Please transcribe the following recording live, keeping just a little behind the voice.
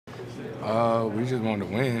We just wanted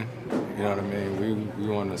to win. You know what I mean? We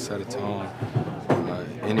wanted to set a tone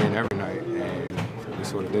any and every night, and we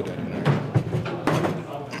sort of did that tonight.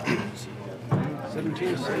 17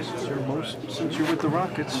 assists, your most since you're with the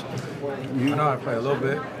Rockets. I know how to play a little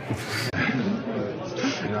bit.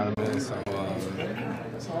 You know what I mean? So,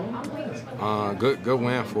 good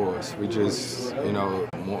win for us. We just, you know,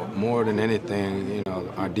 more than anything, you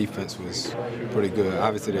know, our defense was pretty good.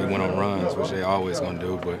 Obviously, they went on runs, which they always going to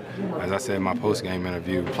do. But as I said in my post-game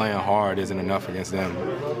interview, playing hard isn't enough against them.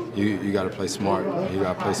 You got to play smart. You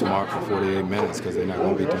got to play smart for 48 minutes because they're not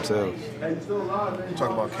going to beat themselves.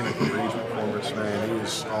 Talk about Kenneth Faried's performance, man. He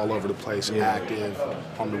was all over the place, active,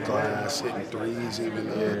 on the glass, hitting threes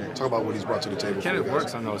even. Talk about what he's brought to the table. Kenneth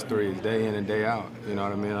works on those threes day in and day out. You know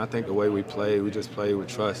what I mean? I think the way we play, we just play with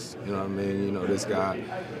trust. You know what I mean? You know, this guy,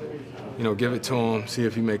 you know, give it to him, see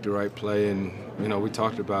if he make the right play. And, you know, we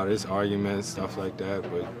talked about his arguments, stuff like that.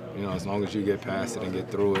 But, you know, as long as you get past it and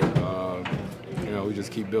get through it, you know, we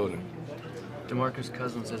just keep building. DeMarcus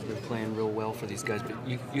Cousins has been playing real well for these guys, but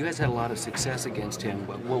you guys had a lot of success against him.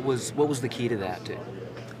 But what was the key to that?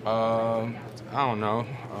 I don't know.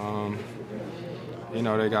 You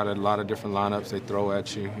know, they got a lot of different lineups they throw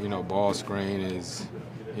at you. You know, ball screen is,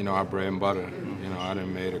 you know, our bread and butter. You know, I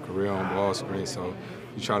done made a career on ball screen, so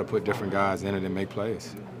you try to put different guys in it and make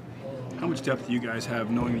plays. How much depth do you guys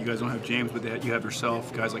have, knowing you guys don't have James, but you have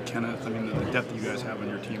yourself, guys like Kenneth? I mean, the depth that you guys have on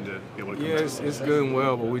your team to be able to come Yeah, it's good and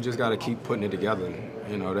well, but we just got to keep putting it together.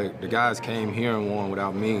 You know, the guys came here and won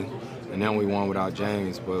without me, and then we won without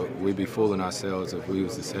James, but we'd be fooling ourselves if we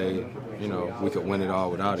was to say, you know, we could win it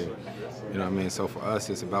all without him. You know what I mean? So for us,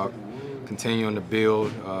 it's about continuing to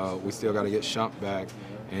build. We still got to get Shump back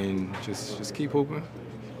and just keep hooping.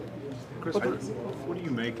 Chris, what do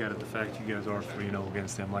you make out of the fact you guys are 3-0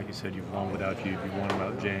 against them? Like you said, you've won without you, you've won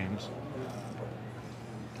without James.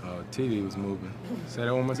 TV was moving. Say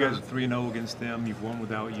that one more time. You guys are 3-0 against them, you've won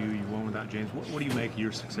without you, you've won without James. What do you make of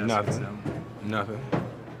your success against them? Nothing.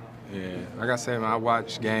 Yeah, like I said, man, I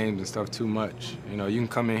watch games and stuff too much. You know, you can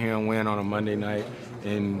come in here and win on a Monday night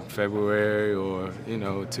in February or, you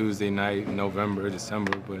know, Tuesday night in November,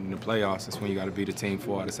 December, but in the playoffs, that's when you got to beat a team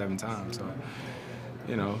 4 out of 7 times. So,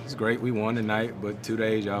 you know, it's great we won tonight, but 2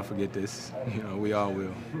 days y'all forget this. You know, we all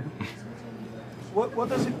will. What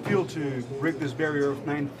does it feel to break this barrier of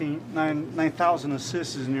 9,000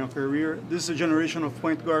 assists in your career? This is a generation of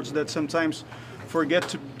point guards that sometimes forget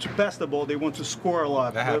to pass the ball. They want to score a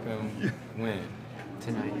lot. That happened when?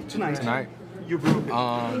 Tonight. You broke it.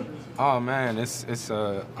 Oh, man, it's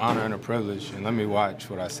an honor and a privilege. And let me watch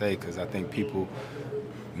what I say, because I think people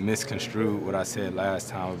misconstrued what I said last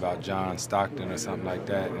time about John Stockton or something like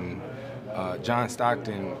that. And John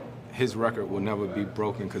Stockton, his record will never be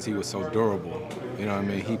broken because he was so durable. You know what I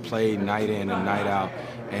mean? He played night in and night out,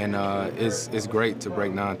 and it's great to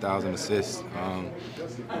break 9,000 assists.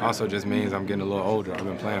 Also just means I'm getting a little older. I've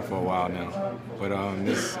been playing for a while now. But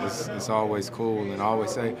it's always cool, and I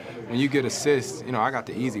always say, when you get assists, you know, I got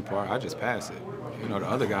the easy part. I just pass it. You know, the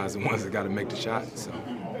other guys are the ones that got to make the shot. So.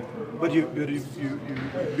 But you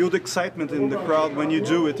build excitement in the crowd when you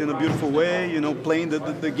do it in a beautiful way, you know, playing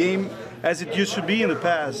the game as it used to be in the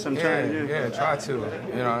past sometimes. Yeah, try to. You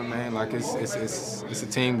know what I mean? Like, it's a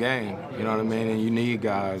team game, you know what I mean? And you need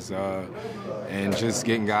guys, and just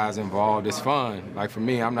getting guys involved is fun. Like, for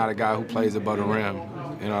me, I'm not a guy who plays above the rim,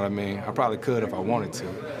 you know what I mean? I probably could if I wanted to.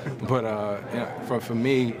 But you know, for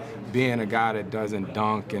me, being a guy that doesn't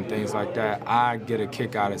dunk and things like that, I get a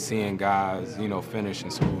kick out of seeing guys, you know, finish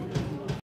and score.